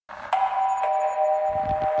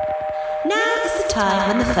time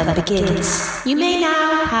when the fun begins. You may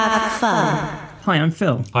now have fun. Hi, I'm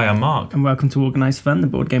Phil. Hi, I'm Mark. And welcome to Organised Fun, the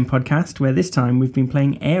board game podcast, where this time we've been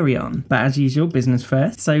playing Aerion. But as usual, business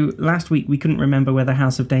first. So last week we couldn't remember whether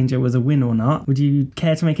House of Danger was a win or not. Would you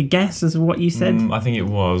care to make a guess as to what you said? I think it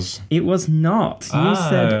was. It was not. You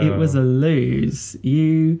said it was a lose.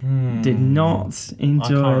 You did not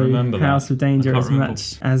enjoy House of Danger as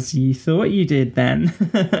much as you thought you did then.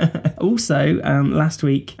 Also, last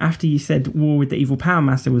week, after you said War with the Evil Power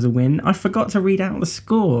Master was a win, I forgot to read out the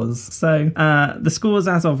scores. So, the scores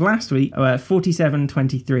as of last week were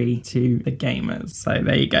 47-23 to the gamers. So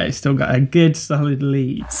there you go, still got a good solid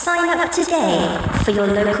lead. Sign up today for your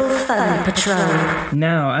local fun patrol.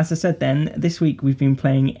 Now, as I said then, this week we've been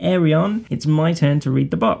playing Aerion. It's my turn to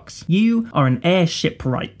read the box. You are an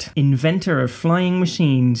airshipwright, inventor of flying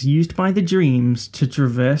machines used by the Dreams to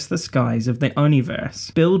traverse the skies of the Universe.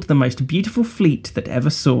 Build the most beautiful fleet that ever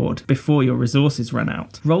soared before your resources run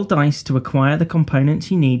out. Roll dice to acquire the components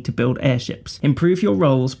you need to build airships. Improve your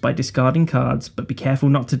rolls by discarding cards, but be careful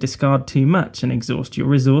not to discard too much and exhaust your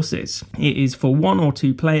resources. It is for 1 or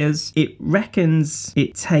 2 players. It reckons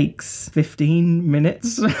it takes 15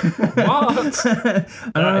 minutes. What?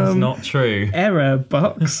 That is not true. Error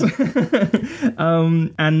box.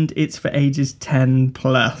 And it's for ages 10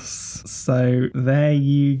 plus. So there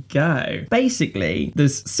you go. Basically,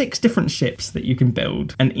 there's 6 different ships that you can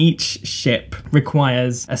build, and each ship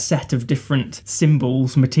requires a set of different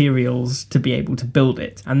symbols, materials to be able to build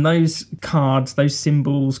it. And those cards, those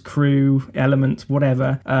symbols, crew, elements,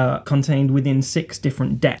 whatever, are contained within 6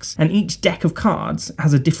 different decks. And each deck of cards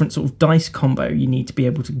has a different sort of dice combo you need to be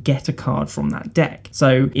able to get a card from that deck.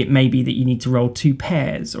 So it may be that you need to roll 2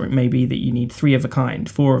 pairs, or it may be that you need 3 of a kind,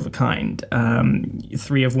 4 of a kind,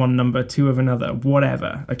 3 of one number, 2 of another,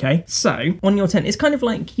 whatever, okay? So, on your turn, it's kind of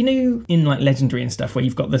like, you know, in like Legendary and stuff, where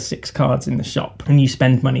you've got the 6 cards in the shop, and you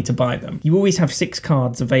spend money to buy them. You always have 6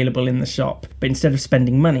 cards available in the shop, but instead of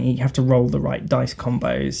spending money, you have to roll the right dice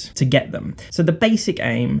combos to get them. So the basic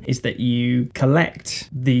aim is that you collect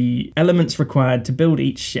the elements required to build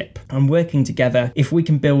each ship, and working together, if we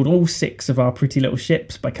can build all 6 of our pretty little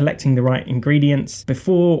ships by collecting the right ingredients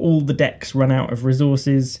before all the decks run out of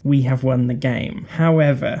resources, we have won the game.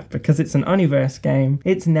 However, because it's an Universe game,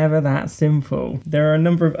 it's never that simple. There are a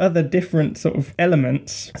number of other different sort of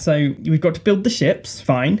elements. So we've got to build the ships,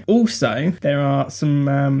 fine. Also, there are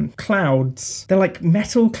some clouds. They're like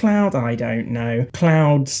metal cloud, I don't know.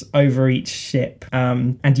 Clouds over each ship.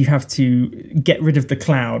 And you have to get rid of the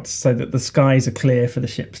clouds so that the skies are clear for the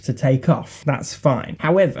ships to take off. That's fine.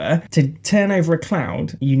 However, to turn over a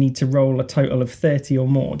cloud, you need to roll a total of 30 or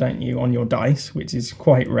more, don't you, on your dice, which is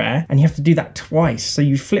quite rare. And you have to do that twice. So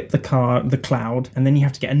you flip the cloud, and then you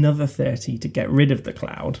have to get another 30 to get rid of the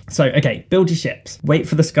cloud. So, okay, build your ships. Wait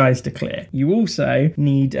for the skies to clear. You also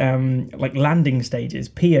need like landing stages,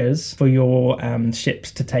 piers for your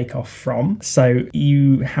ships to take off from. So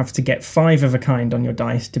you have to get 5 of a kind on your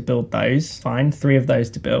dice to build those. Fine, 3 of those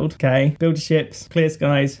to build. Okay, build your ships, clear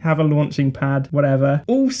skies, have a launching pad, whatever.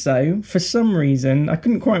 Also, for some reason, I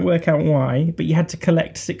couldn't quite work out why, but you had to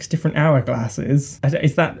collect 6 different hourglasses.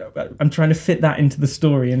 Is that, I'm trying to fit that into the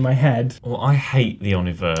story in my head. Well, I hate the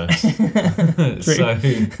Universe. So,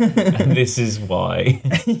 and this is why.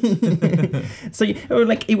 So,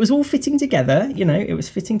 like, it was all fitting together, you know, it was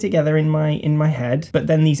fitting together in my head, but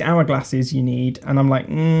then these hourglasses you need, and I'm like,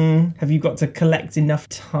 have you got to collect enough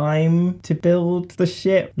time to build the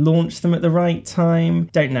ship, launch them at the right time?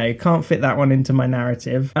 Don't know, can't fit that one into my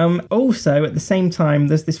narrative. Also, at the same time,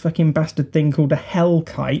 there's this fucking bastard thing called a hell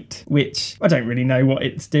kite, which I don't really know what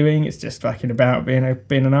it's doing. It's just fucking about being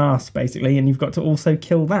an arse, basically, and you've got to also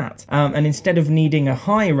kill that. And instead of needing a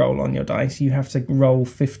high roll on your dice, you have to roll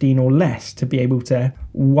 15 or less to be able to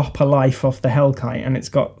whop a life off the hell kite, and it's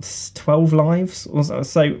got 12 lives.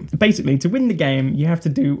 So basically, to win the game, you have to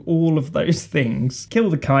do all of those things. Kill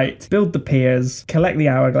the kite, build the piers, collect the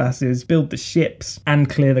hourglasses, build the ships, and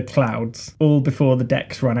clear the clouds, all before the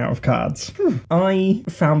decks run out of cards. I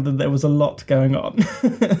found that there was a lot going on.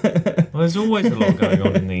 Well, there's always a lot going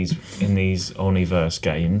on in these Universe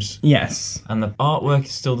games. Yes. And the artwork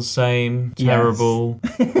is still the same. Terrible.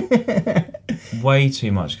 Yes. Way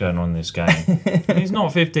too much going on in this game. It's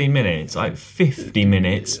not 15 minutes, like 50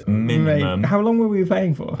 minutes minimum. Mate, how long were we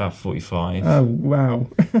playing for? About 45. Oh, wow.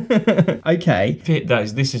 Okay.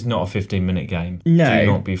 This is not a 15-minute game. No. Do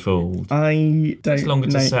not be fooled. I don't know. It's longer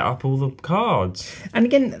to set up all the cards. And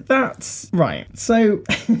again, that's right. So,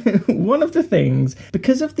 one of the things,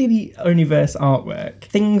 because of the Universe artwork,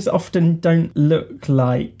 things often don't look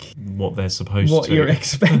like what they're supposed what to. You're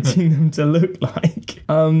expecting them to look like.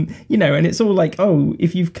 And it's all sure like, oh,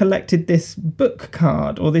 if you've collected this book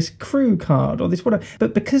card or this crew card or this whatever.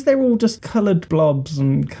 But because they're all just coloured blobs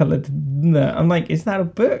and coloured, I'm like, is that a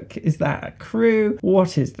book? Is that a crew?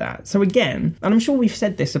 What is that? So again, and I'm sure we've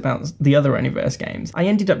said this about the other Oniverse games, I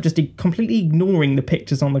ended up just completely ignoring the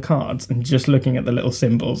pictures on the cards and just looking at the little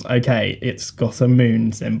symbols. Okay, it's got a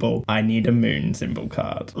moon symbol. I need a moon symbol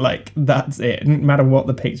card. Like, that's it. No matter what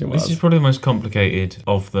the picture was. This is probably the most complicated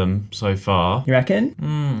of them so far. You reckon?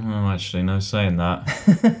 Oh, actually, no saying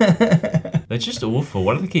that. They're just awful.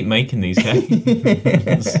 Why do they keep making these games?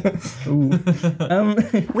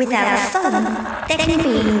 Without fun, there can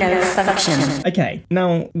be no function. Okay,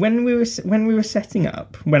 now when I was setting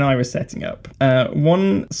up,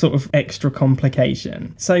 one sort of extra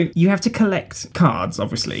complication. So you have to collect cards,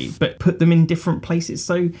 obviously, but put them in different places.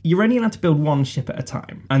 So you're only allowed to build one ship at a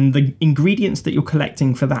time, and the ingredients that you're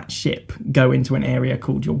collecting for that ship go into an area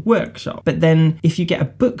called your workshop. But then if you get a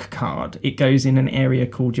book card, it goes in an area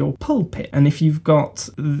called your pulpit. And if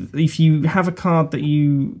you have a card that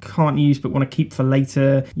you can't use but want to keep for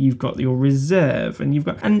later, you've got your reserve,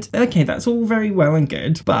 and okay, that's all very well and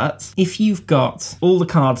good. But if you've got all the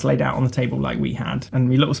cards laid out on the table like we had,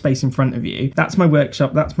 and a little space in front of you, that's my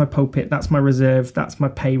workshop, that's my pulpit, that's my reserve, that's my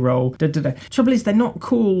payroll. Trouble is, they're not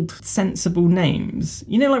called sensible names.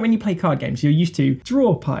 You know, like when you play card games, you're used to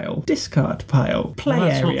draw pile, discard pile,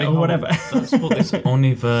 play area, or whatever. That's what this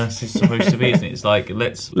Oniverse is supposed to be, isn't it? It's like,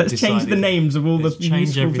 let's change the names of all the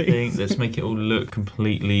change useful everything. things. Let's make it all look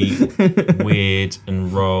completely weird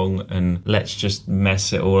and wrong, and let's just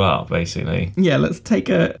mess it all up, basically. Yeah, let's take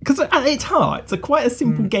because it's hard. It's quite a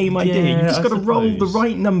simple game idea. yeah, You've just I got to roll the suppose.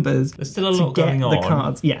 right numbers. There's still a to lot get going on. the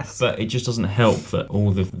cards. Yes, but it just doesn't help that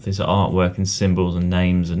all this artwork and symbols and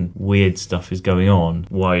names and weird stuff is going on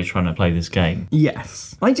while you're trying to play this game.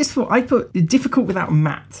 Yes. I just thought I put difficult without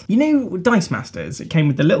mat. You know, Dice Masters, it came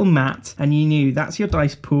with the little mat, and you knew that's your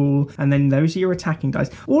dice pool, and then those are your attacking dice.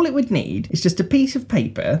 All it would need is just a piece of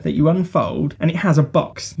paper that you unfold, and it has a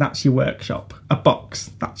box. That's your workshop. A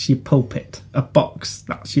box. That's your pulpit. A box.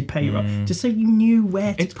 That's your payroll. Just so you knew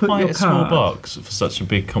where to It's put quite your a small card. box for such a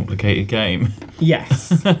big, complicated game.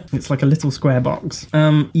 Yes. It's like a little square box.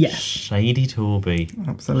 Yes. Shady Torby.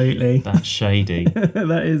 Absolutely. That's shady.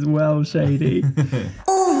 That is well shady.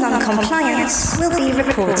 All non-compliance will be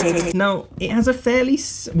reported. Now, it has a fairly...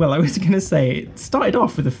 Well, I was going to say, it started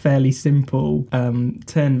off with a fairly simple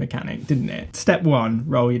turn mechanic, didn't it? Step 1,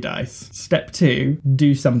 roll your dice. Step 2,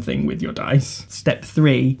 do something with your dice. Step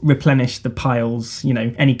 3, replenish the piles. You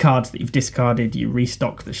know, any cards that you've discarded, you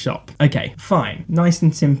restock the shop. Okay, fine. Nice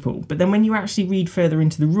and simple. But then when you actually read further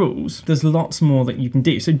into the rules, there's lots more that you can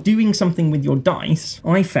do. So doing something with your dice,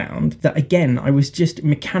 I found that, again, I was just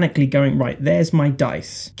mechanically going, right, there's my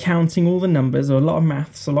dice. Counting all the numbers, or a lot of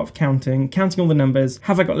maths, a lot of counting all the numbers.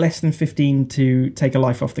 Have I got less than 15 to take a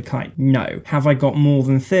life off the kite? No. Have I got more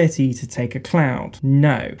than 30 to take a cloud?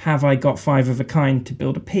 No. Have I got 5 of a kind to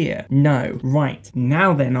build a pier? No. Right.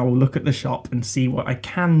 Now then, I will look at the shop and see what I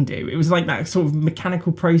can do. It was like that sort of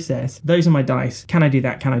mechanical process. Those are my dice. Can I do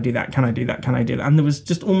that? Can I do that? Can I do that? Can I do that? And there was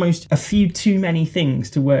just almost a few too many things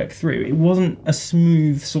to work through. It wasn't a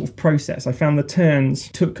smooth sort of process. I found the turns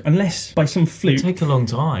took, unless by some fluke... It take a long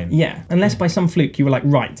time. Yeah, unless by some fluke you were like,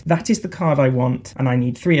 right, that is the card I want, and I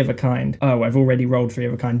need 3 of a kind. Oh, I've already rolled 3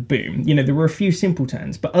 of a kind. Boom. You know, there were a few simple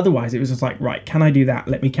turns, but otherwise it was just like, right, can I do that?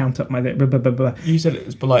 Let me count up my... Blah, blah, blah, blah. You said it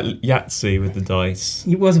was like Yahtzee with the dice.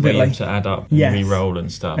 It was a bit where you like... have to add up and Yes. re-roll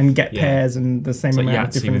and stuff. And get pairs and the same It's like amount of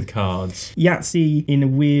Yahtzee different... with cards. Yahtzee in a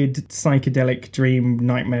weird psychedelic dream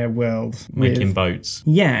nightmare world. Making boats.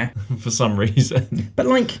 Yeah. For some reason. But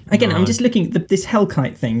like, again, No. I'm just looking... This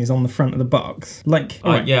Hellkite thing is on the front of the box. Like...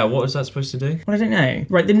 right. Yeah, what was that supposed to do? Well, I don't know.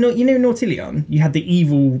 Right, you know Nautilion? You had the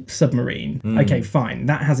evil submarine. Okay, fine.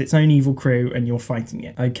 That has its own evil crew and you're fighting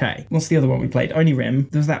it. Okay. What's the other one we played? Only Rim.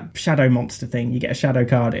 There's that shadow monster thing. You get a shadow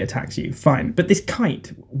card, it attacks you. Fine. But this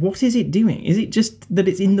kite, what is it doing? Is it just that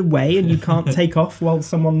it's in the way and you can't take off while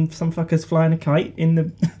some fucker's flying a kite in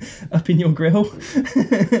the up in your grill?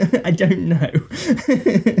 I don't know.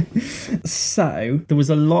 So, there was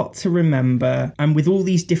a lot to remember, and with all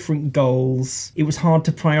these different goals, it was hard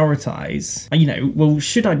to prioritise. You know, well,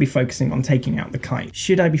 should I be focusing on taking out the kite?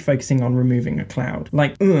 Should I be focusing on removing a cloud?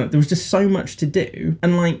 Like, there was just so much to do.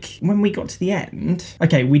 And like, when we got to the end,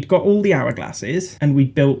 okay, we'd got all the hourglasses, and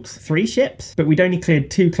we'd built 3 ships, but we'd only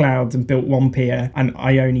cleared 2 clouds and built 1 pier, and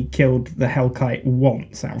I only killed the Hellkite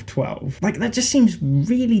once out of 12. Like, that just seems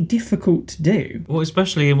really difficult to do. Well,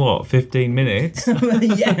 especially in 15 minutes?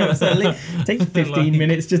 Yeah, absolutely. It takes 15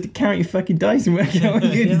 minutes just to count your fucking dice and work out what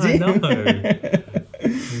you're Yeah, I doing. know.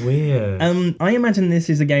 weird. I imagine this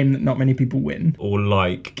is a game that not many people win. Or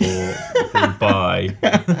buy.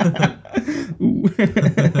 Ooh.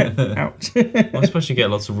 Ouch. Well, I suppose you get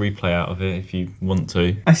lots of replay out of it if you want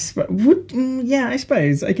to. I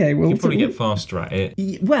suppose. Okay, well, You probably get faster at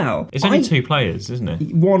it. Well, It's only 2 players, isn't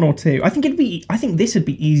it? 1 or 2. I think this would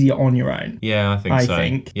be easier on your own. Yeah, I think I so.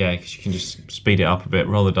 think. Yeah, because you can just speed it up a bit,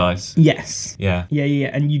 roll the dice. Yes. Yeah. Yeah,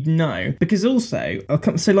 and you'd know. Because also,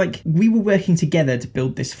 we were working together to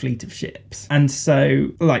build this fleet of ships. And so,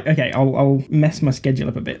 okay, I'll mess my schedule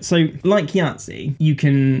up a bit. So, like Yahtzee, you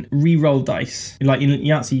can re-roll dice. Like in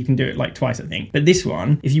Yahtzee, you can do it twice, I think. But this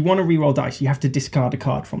one, if you want to re-roll dice, you have to discard a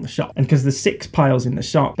card from the shop. And because there's 6 piles in the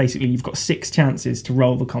shop, basically you've got 6 chances to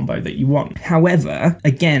roll the combo that you want. However,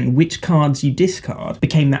 again, which cards you discard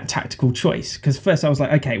became that tactical choice. Because first I was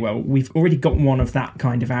like, okay, well, we've already got one of that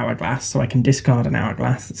kind of hourglass, so I can discard an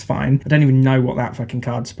hourglass, that's fine. I don't even know what that fucking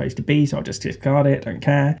card's supposed to be, so I'll just discard it, don't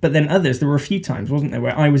care. But then others, there were a few times, wasn't there,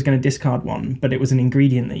 where I was going to discard one, but it was an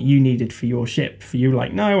ingredient that you needed for your ship. For you,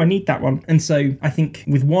 no, I need that one. And so I think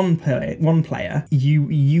with one player,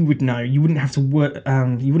 you would know, you wouldn't have to work,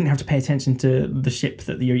 you wouldn't have to pay attention to the ship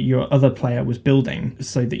that your other player was building,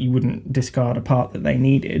 so that you wouldn't discard a part that they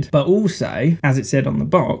needed. But also, as it said on the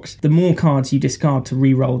box, the more cards you discard to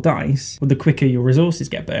re-roll dice, well, the quicker your resources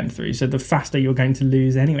get burned through, so the faster you're going to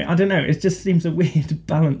lose anyway. I don't know, it just seems a weird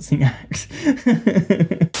balancing act.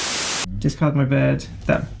 Discard my bird.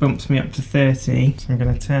 That bumps me up to 30. So I'm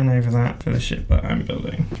going to turn over that for the ship that I'm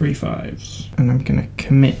building. 3 5s. And I'm going to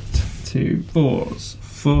commit to 4s.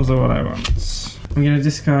 4s are what I want. I'm going to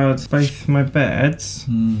discard both my birds.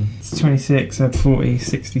 It's 26, 40,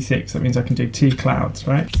 66. That means I can do 2 clouds,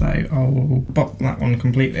 right? So I'll bop that one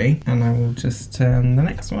completely, and I will just turn the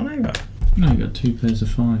next one over. No, you've got 2 pairs of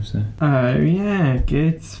 5s there. Oh yeah,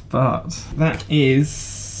 good spot. That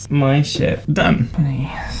is my ship done.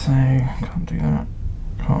 So can't do that.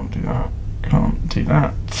 Can't do that. Can't do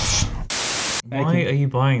that. Why are you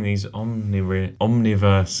buying these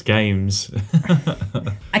Omniverse games?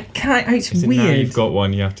 I can't. It's Is it weird. Now you've got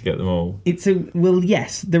one, you have to get them all.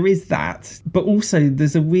 Yes, there is that, but also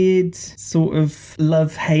there's a weird sort of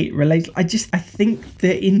love-hate relation. I think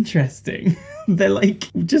they're interesting. They're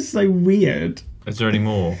just so weird. Is there any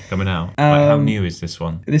more coming out? How new is this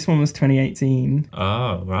one? This one was 2018.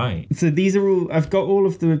 Oh, right. So these are all, I've got all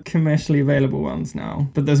of the commercially available ones now,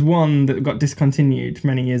 but there's one that got discontinued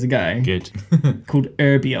many years ago. Good. Called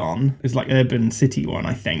Urbion. It's Urban City one,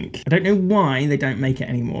 I think. I don't know why they don't make it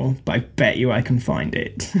anymore, but I bet you I can find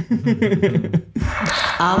it.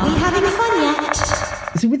 Are we having fun yet?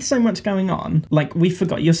 So with so much going on, we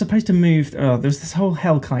forgot, you're supposed to move, there's this whole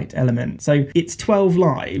Hellkite element. So it's 12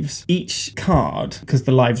 lives. Each card, because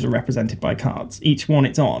the lives are represented by cards, each one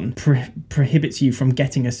it's on prohibits you from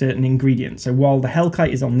getting a certain ingredient. So while the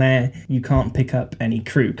Hellkite is on there, you can't pick up any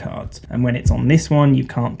crew cards. And when it's on this one, you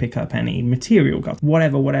can't pick up any material cards.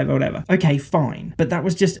 Whatever. Okay, fine. But that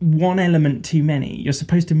was just one element too many. You're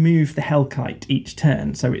supposed to move the Hellkite each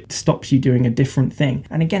turn, so it stops you doing a different thing.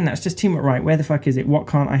 And again, that's just too much. Right, where the fuck is it? What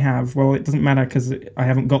can't I have? Well, it doesn't matter because I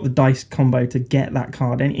haven't got the dice combo to get that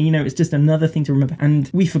card. And it's just another thing to remember. And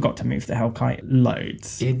we forgot to move the Hellkite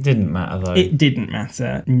loads. It didn't matter though. It didn't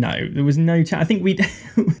matter. No, there was no chance. I think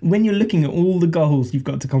when you're looking at all the goals you've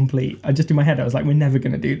got to complete, in my head I was like, we're never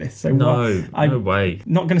going to do this. So no way.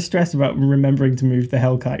 Not going to stress about remembering to move the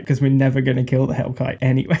Hellkite because we're never going to kill the Hellkite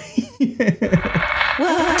anyway.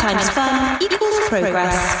 Work times fun equals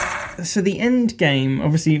progress. So the end game,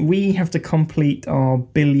 obviously, we have to complete our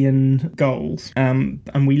billion goals, and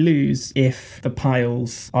we lose if the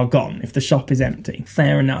piles are gone, if the shop is empty.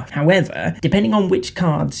 Fair enough. However, depending on which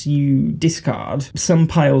cards you discard, some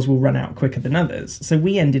piles will run out quicker than others. So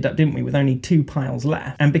we ended up, didn't we, with only 2 piles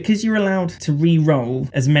left. And because you're allowed to re-roll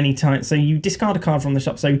as many times, so you discard a card from the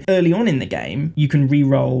shop. So early on in the game, you can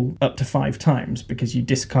re-roll up to 5 times because you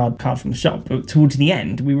discard a card from the shop. But towards the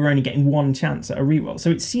end, we were only getting 1 chance at a re-roll. So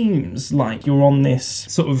it seems like you're on this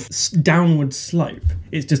sort of downward slope.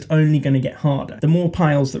 It's just only going to get harder. The more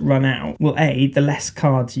piles that run out, well, A, the less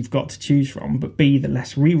cards you've got to choose from, but B, the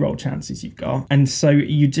less reroll chances you've got. And so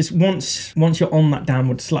you just, once you're on that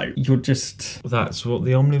downward slope, you're just... That's what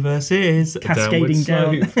the Omniverse is. Cascading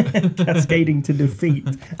down. Cascading to defeat.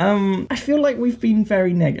 I feel like we've been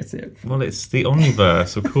very negative. Well, it's the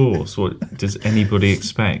Omniverse, of course. What does anybody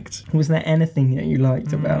expect? Was there anything that you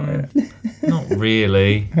liked about it? Not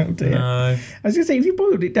really. dear. No. I was going to say, if you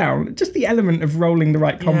boiled it down, just the element of rolling the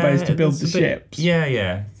right combos to build the ships.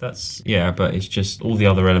 Yeah. But it's just all the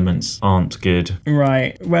other elements aren't good.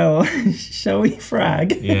 Right. Well, shall we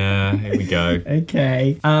frag? Yeah, here we go.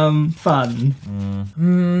 Okay. Fun.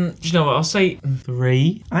 Do you know what? I'll say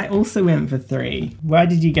 3. I also went for 3. Why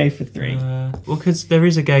did you go for 3? Well, because there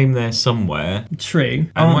is a game there somewhere. True.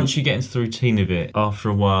 And once you get into the routine of it, after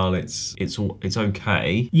a while, it's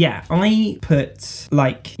okay. Yeah,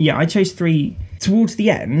 I chose 3 towards the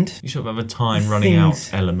end. You sort of have a time running out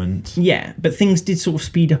element. Yeah, but things did sort of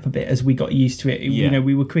speed up a bit as we got used to it. Yeah. You know,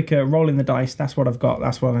 we were quicker, rolling the dice, that's what I've got,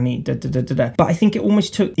 that's what I need, But I think it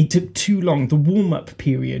almost took too long. The warm-up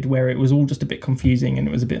period where it was all just a bit confusing and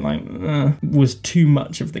it was a bit like, was too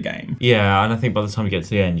much of the game. Yeah, and I think by the time you get to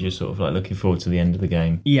the end, you're sort of like looking forward to the end of the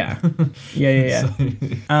game. Yeah. Yeah.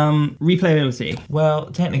 Replayability. Well,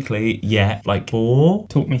 technically, yeah, like 4.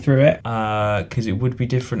 Talk me through it. Because it would be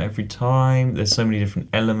different every time. There's so many different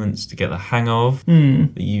elements to get the hang of.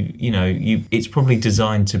 That it's probably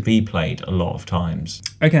designed to be played a lot of times.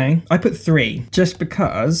 Okay, I put 3 just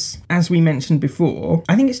because, as we mentioned before,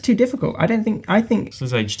 I think it's too difficult. I think. This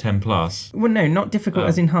is age 10 plus. Well, no, not difficult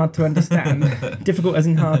as in hard to understand. Difficult as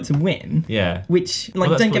in hard to win. Yeah. Which, so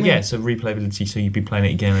replayability. So you'd be playing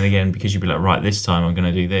it again and again because you'd be like, right, this time I'm going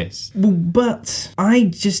to do this. Well, but I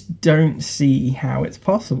just don't see how it's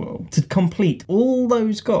possible to complete all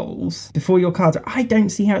those goals before your cards are. I don't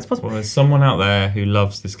see how it's possible. Well, there's someone out there who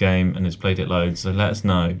loves this game and has played it loads, so let us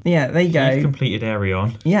know. Yeah, there you go. You've completed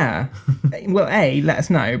Aerion. Yeah. Well, A, let us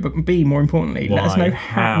know, but B, more importantly, let us know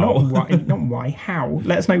how. Not why, how.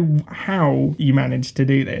 Let us know how you managed to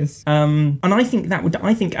do this. And I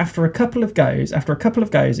think after a couple of goes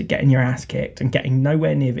at getting your ass kicked and getting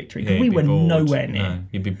nowhere near victory, because we were nowhere near. No,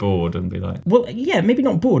 you'd be bored and be like... Well, yeah, maybe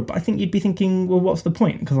not bored, but I think you'd be thinking, well, what's the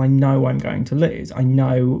point? Because I know I'm going to lose. I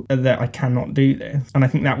know that I cannot do this. And I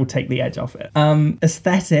think that will take the edge off it.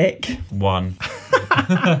 Aesthetic. 1.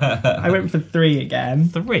 I went for 3 again.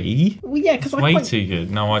 3? Well, yeah, because way too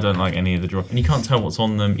good. No, I don't like any of the draw. And you can't tell what's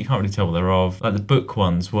on them. You can't really tell what they're of. Like the book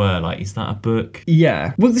ones were like, is that a book?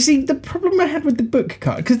 Yeah. Well, see, the problem I had with the book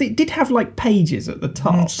card, because it did have like pages at the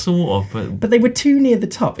top. Sort of, but they were too near the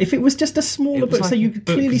top. If it was just a smaller book, so you could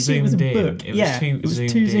clearly see it was a book. It was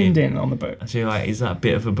too zoomed in on the book. So you're like, is that a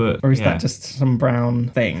bit of a book? Or is that just some brown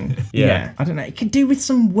thing? Yeah. I don't know. It could do with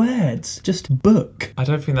some words. Just book. I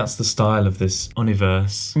don't think that's the style of this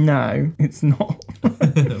Oniverse. No, it's not.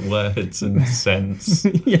 Words and sense.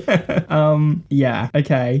 Yeah.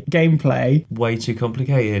 Okay. Gameplay. Way too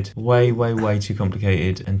complicated. Way too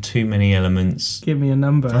complicated. And too many elements. Give me a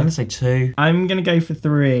number. I'm going to say 2. I'm going to go for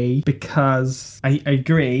 3 because I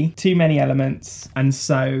agree. Too many elements. And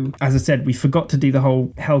so, as I said, we forgot to do the whole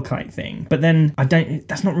Hellkite thing. But then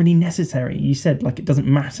that's not really necessary. You said like it doesn't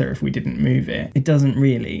matter if we didn't move it. It doesn't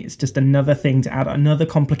really. It's just another thing to add, another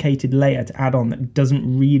complicated layer to add on that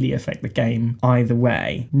doesn't really affect the game either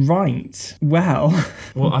way. Right. Well,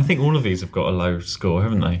 I think all of these have got a low score,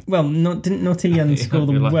 haven't they? Well, didn't Nautilus score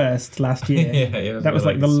the worst last year? Yeah. That was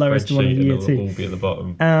like the lowest one of year 2. All be at the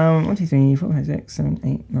bottom. 1, 2, 3, 4, 5, 6, 7,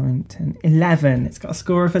 8, 9, 10, 11. It's got a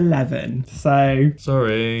score of 11. So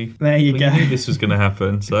sorry. There you go. You knew this was going to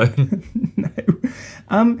happen, so no.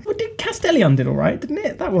 Well, Castellion did all right, didn't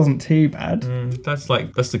it? That wasn't too bad. That's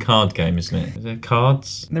the card game, isn't it? Is there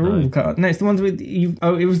cards? They're all cards. No, it's the ones with you.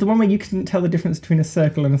 Oh, it was the one where you couldn't tell the difference between a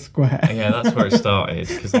circle and a square. Yeah, that's where it started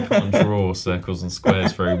because they can't draw circles and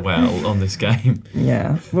squares very well on this game.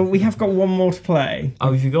 Yeah. Well, we have got one more to play.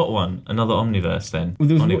 Oh, have you got one? Another Omniverse then?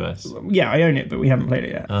 Omniverse. Yeah, I own it, but we haven't played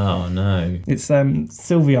it yet. Oh no. It's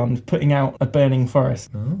Sylveon putting out a burning forest.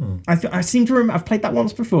 Oh. I seem to remember. I've played that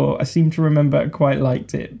once before. I seem to remember I quite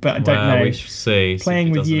liked it, but I don't know. We should see.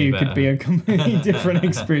 Playing with you could be a completely different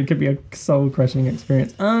experience. Could be a soul-crushing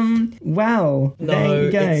experience. Well, there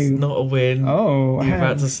you go. It's not a win. Oh, you're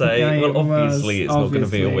about to say. Yeah, well, obviously, it's not going to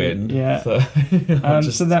be a win. Yeah. So,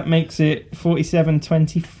 so that makes it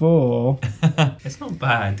 47-24. It's not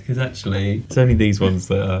bad because actually, it's only these ones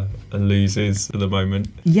that are losers at the moment.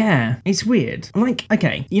 Yeah, it's weird. Like,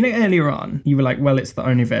 okay, earlier on you were like, well, it's the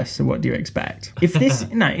Oniverse, so what do you expect? If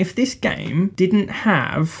this game didn't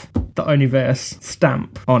have the Oniverse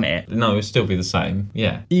stamp on it, no, it would still be the same.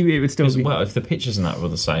 Yeah, it would still be. Well, if the pictures and that were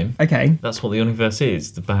the same, okay, that's what the Oniverse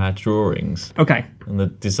is. The bad drawings. Okay. And the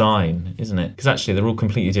design, isn't it? Because actually, they're all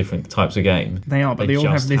completely different types of game. They are, but they all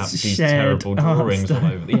have these shared terrible drawings all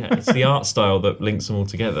over. Yeah, it's the art style that links them all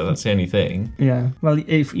together. That's the only thing. Yeah. Well,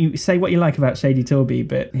 if you say what you like about Shady Tilby,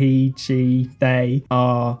 but he, she, they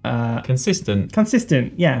are consistent.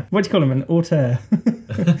 Consistent. Yeah. What do you call him? An auteur.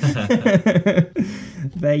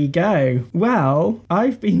 There you go. go. Well,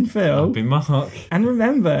 I've been Phil. I've been Mark. And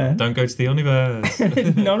remember, Don't go to the universe.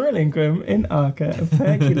 non-relinquum in Arca of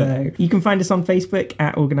Perculo. You can find us on Facebook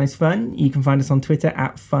at Organised Fun. You can find us on Twitter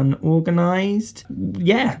at FunOrganised.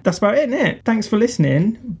 Yeah, that's about it, isn't it? Thanks for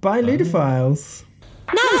listening. Bye, Ludophiles.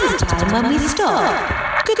 Now's the time when we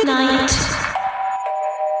stop. Good night.